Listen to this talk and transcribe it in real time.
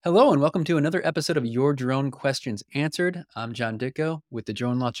Hello and welcome to another episode of Your Drone Questions Answered. I'm John Ditko with the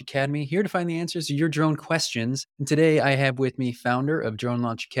Drone Launch Academy, here to find the answers to your drone questions. And today I have with me founder of Drone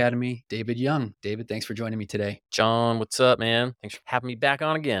Launch Academy, David Young. David, thanks for joining me today. John, what's up, man? Thanks for having me back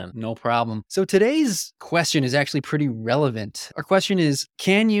on again. No problem. So today's question is actually pretty relevant. Our question is,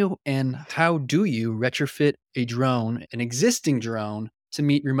 can you and how do you retrofit a drone, an existing drone, to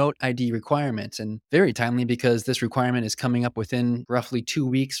meet remote ID requirements? And very timely because this requirement is coming up within roughly 2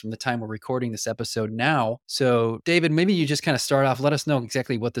 weeks from the time we're recording this episode now. So David, maybe you just kind of start off, let us know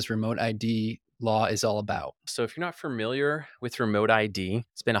exactly what this remote ID law is all about. So if you're not familiar with remote ID,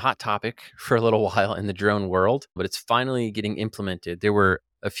 it's been a hot topic for a little while in the drone world, but it's finally getting implemented. There were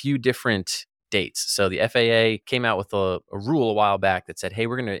a few different dates. So the FAA came out with a rule a while back that said, hey,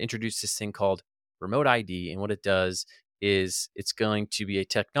 we're going to introduce this thing called remote ID. And what it does is it's going to be a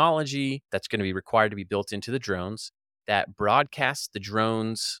technology that's going to be required to be built into the drones that broadcasts the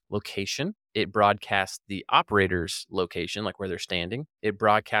drone's location. It broadcasts the operator's location, like where they're standing. It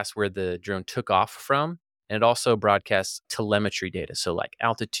broadcasts where the drone took off from. And it also broadcasts telemetry data. So like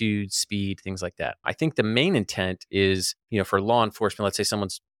altitude, speed, things like that. I think the main intent is, for law enforcement, let's say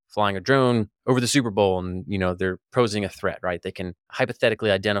someone's flying a drone over the Super Bowl and, they're posing a threat, right? They can hypothetically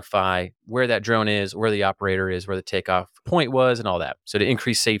identify where that drone is, where the operator is, where the takeoff point was, and all that. So to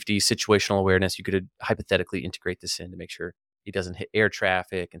increase safety, situational awareness, you could hypothetically integrate this in to make sure it doesn't hit air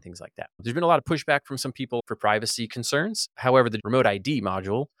traffic and things like that. There's been a lot of pushback from some people for privacy concerns. However, the remote ID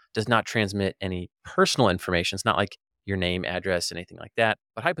module does not transmit any personal information. It's not like your name, address, anything like that.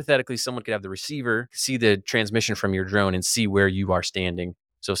 But hypothetically, someone could have the receiver see the transmission from your drone and see where you are standing.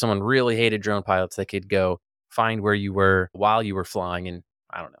 So if someone really hated drone pilots, they could go find where you were while you were flying and,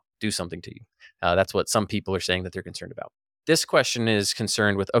 do something to you. That's what some people are saying that they're concerned about. This question is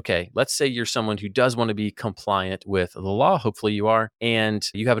concerned with, okay, let's say you're someone who does want to be compliant with the law. Hopefully you are. And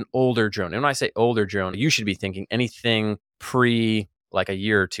you have an older drone. And when I say older drone, you should be thinking anything pre like a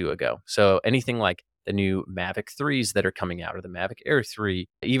year or two ago. So anything like the new Mavic 3s that are coming out, or the Mavic Air 3,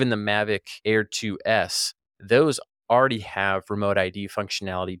 even the Mavic Air 2S, those already have remote ID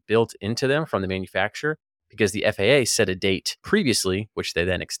functionality built into them from the manufacturer, because the FAA set a date previously, which they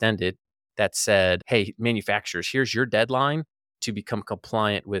then extended, that said, hey, manufacturers, here's your deadline to become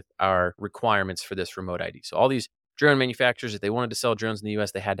compliant with our requirements for this remote ID. So all these drone manufacturers, if they wanted to sell drones in the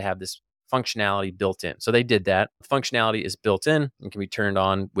US, they had to have this functionality built in. So they did that. The functionality is built in and can be turned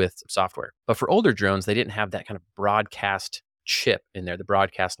on with software. But for older drones, they didn't have that kind of broadcast chip in there, the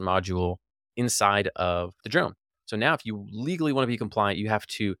broadcast module inside of the drone. So now if you legally want to be compliant, you have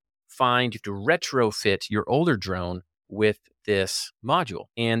to retrofit your older drone with this module.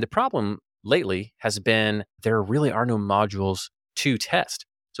 And the problem lately has been there really are no modules to test.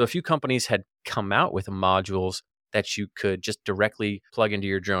 So a few companies had come out with modules that you could just directly plug into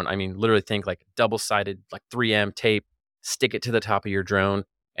your drone. I mean, literally think like double-sided, like 3M tape, stick it to the top of your drone,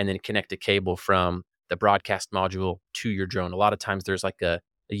 and then connect a cable from the broadcast module to your drone. A lot of times there's like a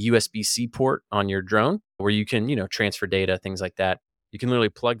USB-C port on your drone where you can, transfer data, things like that. You can literally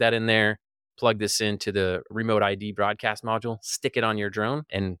plug that in there, plug this into the remote ID broadcast module, stick it on your drone,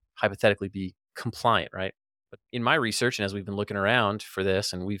 and hypothetically be compliant, right? But in my research, and as we've been looking around for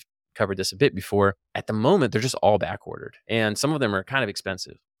this, and we've covered this a bit before, at the moment, they're just all back ordered. And some of them are kind of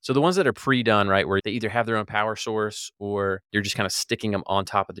expensive. So the ones that are pre-done, right, where they either have their own power source or you're just kind of sticking them on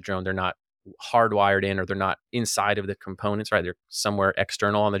top of the drone, they're not hardwired in, or they're not inside of the components, right? They're somewhere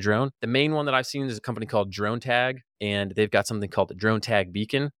external on the drone. The main one that I've seen is a company called Drone Tag, and they've got something called the Drone Tag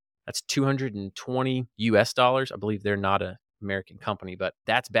Beacon. That's $220 US. I believe they're not an American company, but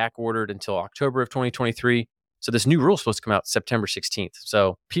that's back ordered until October of 2023. So this new rule is supposed to come out September 16th.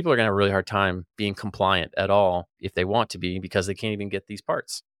 So people are going to have a really hard time being compliant at all if they want to be, because they can't even get these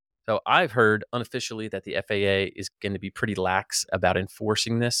parts. So I've heard unofficially that the FAA is going to be pretty lax about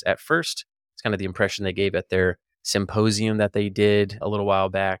enforcing this at first. It's kind of the impression they gave at their symposium that they did a little while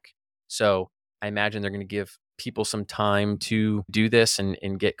back. So I imagine they're going to give people some time to do this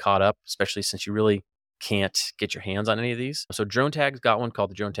and get caught up, especially since you really can't get your hands on any of these. So Drone Tag's got one called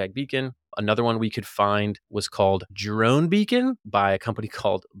the Drone Tag Beacon. Another one we could find was called Drone Beacon by a company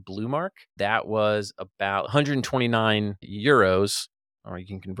called Bluemark. That was about 129 euros, or you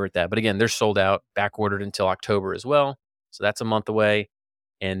can convert that. But again, they're sold out, back ordered until October as well. So that's a month away.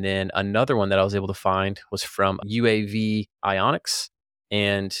 And then another one that I was able to find was from UAV Ionics,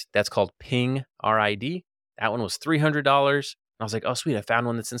 and that's called Ping RID. That one was $300. And I was like, oh, sweet, I found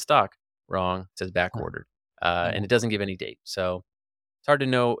one that's in stock. Wrong. It says back ordered. And it doesn't give any date. So it's hard to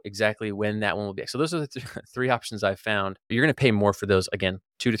know exactly when that one will be. So those are the three options I found. You're going to pay more for those. Again,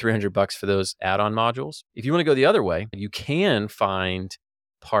 $200 to $300 for those add-on modules. If you want to go the other way, you can find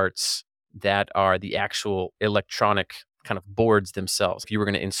parts that are the actual electronic kind of boards themselves. If you were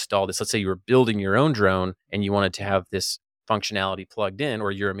going to install this, let's say you were building your own drone and you wanted to have this functionality plugged in,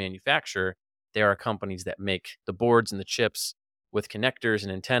 or you're a manufacturer, there are companies that make the boards and the chips with connectors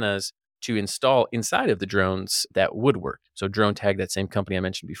and antennas to install inside of the drones that would work. So Drone Tag, that same company I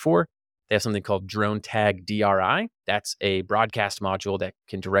mentioned before, they have something called Drone Tag DRI. That's a broadcast module that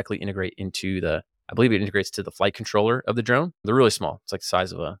can directly integrate into I believe it integrates to the flight controller of the drone. They're really small. It's like the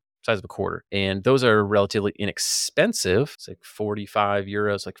size of a quarter. And those are relatively inexpensive. It's like 45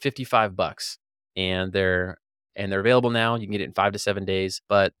 euros, like 55 bucks. And they're available now. You can get it in 5 to 7 days,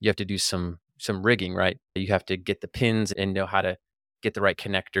 but you have to do some rigging, right? You have to get the pins and know how to get the right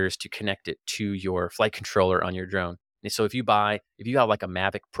connectors to connect it to your flight controller on your drone. And so if you have like a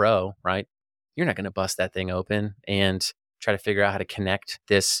Mavic Pro, right, you're not going to bust that thing open and try to figure out how to connect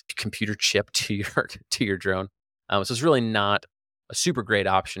this computer chip to your drone. So it's really not a super great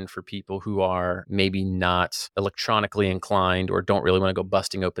option for people who are maybe not electronically inclined or don't really want to go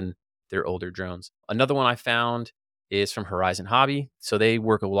busting open their older drones. Another one I found is from Horizon Hobby. So they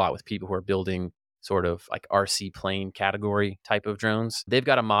work a lot with people who are building sort of like RC plane category type of drones. They've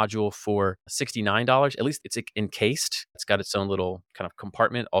got a module for $69. At least it's encased. It's got its own little kind of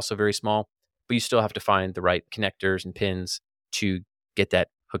compartment, also very small, but you still have to find the right connectors and pins to get that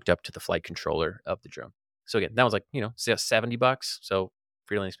hooked up to the flight controller of the drone. So again, that was like, $70. So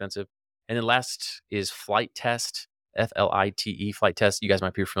fairly expensive. And then last is Flight Test. FLITE, Flight Test. You guys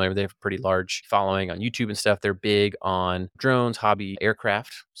might be familiar with it. They have a pretty large following on YouTube and stuff. They're big on drones, hobby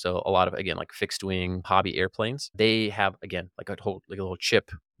aircraft. So a lot of, again, like fixed wing hobby airplanes. They have, again, like a little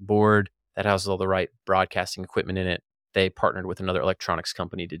chip board that has all the right broadcasting equipment in it. They partnered with another electronics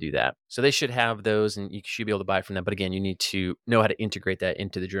company to do that. So they should have those and you should be able to buy from them. But again, you need to know how to integrate that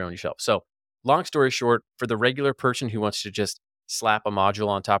into the drone yourself. So long story short, for the regular person who wants to just slap a module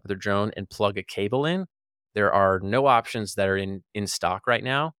on top of their drone and plug a cable in, there are no options that are in stock right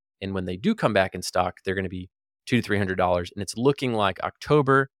now. And when they do come back in stock, they're going to be $200 to $300. And it's looking like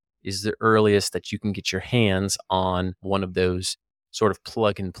October is the earliest that you can get your hands on one of those sort of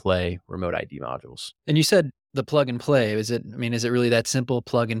plug and play remote ID modules. And you said the plug and play. Is it really that simple,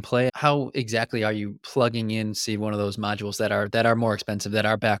 plug and play? How exactly are you plugging in, say, one of those modules that are more expensive, that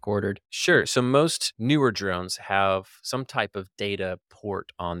are back ordered? Sure. So most newer drones have some type of data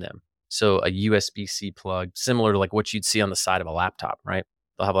port on them. So a USB-C plug, similar to like what you'd see on the side of a laptop, right?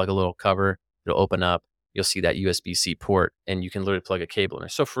 They'll have like a little cover. It'll open up. You'll see that USB-C port, and you can literally plug a cable in there.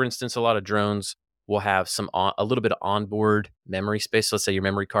 So for instance, a lot of drones will have a little bit of onboard memory space. So let's say your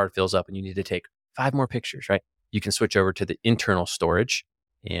memory card fills up and you need to take 5 more pictures, right? You can switch over to the internal storage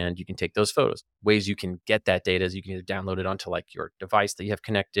and you can take those photos. Ways you can get that data is you can either download it onto like your device that you have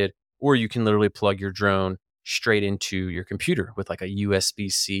connected, or you can literally plug your drone straight into your computer with like a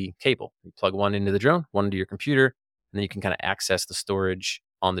USB-C cable. You plug one into the drone, one into your computer, and then you can kind of access the storage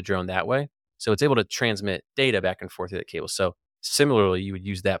on the drone that way. So it's able to transmit data back and forth through that cable. So similarly, you would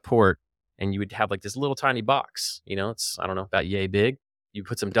use that port and you would have like this little tiny box, it's, I don't know, about yay big. You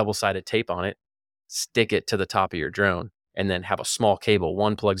put some double-sided tape on it, stick it to the top of your drone, and then have a small cable.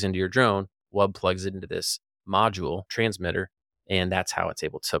 One plugs into your drone, one plugs into this module transmitter, and that's how it's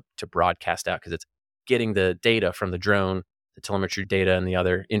able to broadcast out, because it's getting the data from the drone, the telemetry data and the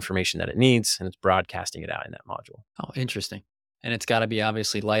other information that it needs, and it's broadcasting it out in that module. Oh, interesting. And it's got to be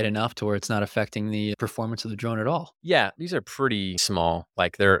obviously light enough to where it's not affecting the performance of the drone at all. Yeah, these are pretty small.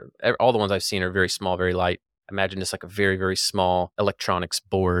 Like all the ones I've seen are very small, very light. Imagine just like a very, very small electronics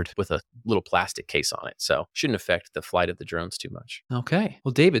board with a little plastic case on it. So shouldn't affect the flight of the drones too much. Okay.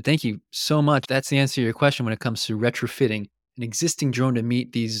 Well, David, thank you so much. That's the answer to your question when it comes to retrofitting an existing drone to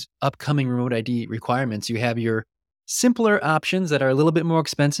meet these upcoming remote ID requirements. You have your simpler options that are a little bit more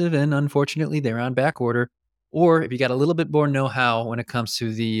expensive, and unfortunately, they're on back order. Or if you got a little bit more know-how when it comes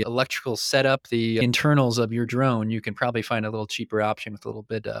to the electrical setup, the internals of your drone, you can probably find a little cheaper option with a little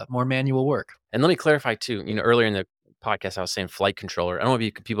bit more manual work. And let me clarify too, earlier in the podcast, I was saying flight controller. I don't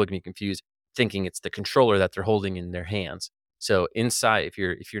want people can be confused thinking it's the controller that they're holding in their hands. So inside, if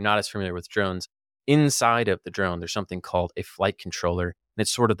you're not as familiar with drones, inside of the drone, there's something called a flight controller. And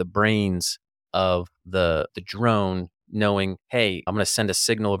it's sort of the brains of the drone, knowing, hey, I'm going to send a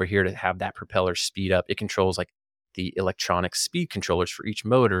signal over here to have that propeller speed up. It controls like the electronic speed controllers for each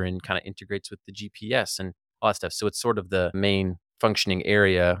motor and kind of integrates with the GPS and all that stuff. So it's sort of the main functioning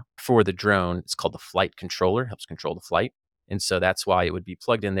area for the drone. It's called the flight controller, helps control the flight. And so that's why it would be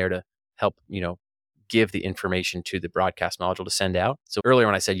plugged in there to help, give the information to the broadcast module to send out. So earlier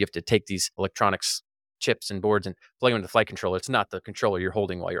when I said you have to take these electronics chips and boards and plug them into the flight controller, it's not the controller you're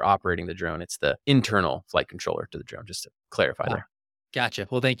holding while you're operating the drone. It's the internal flight controller to the drone, just to clarify there. Gotcha.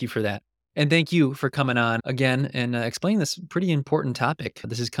 Well, thank you for that. And thank you for coming on again and explaining this pretty important topic.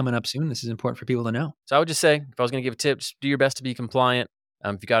 This is coming up soon. This is important for people to know. So I would just say, if I was going to give a tip, just do your best to be compliant.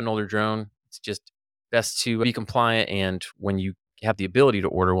 If you got an older drone, it's just best to be compliant. And when you have the ability to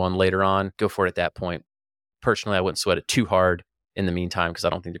order one later on, go for it at that point. Personally, I wouldn't sweat it too hard in the meantime because I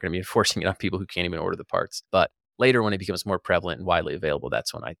don't think they're going to be enforcing it on people who can't even order the parts. But later, when it becomes more prevalent and widely available,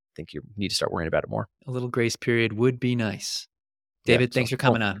 that's when I think you need to start worrying about it more. A little grace period would be nice. Yeah. David, So thanks for cool.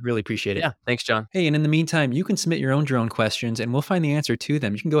 coming on. Really appreciate it. Yeah. Thanks, John. Hey, and in the meantime, you can submit your own drone questions and we'll find the answer to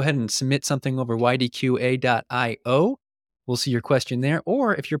them. You can go ahead and submit something over ydqa.io. We'll see your question there.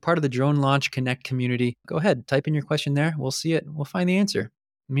 Or if you're part of the Drone Launch Connect community, go ahead, type in your question there. We'll see it. We'll find the answer. In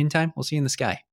the meantime, we'll see you in the sky.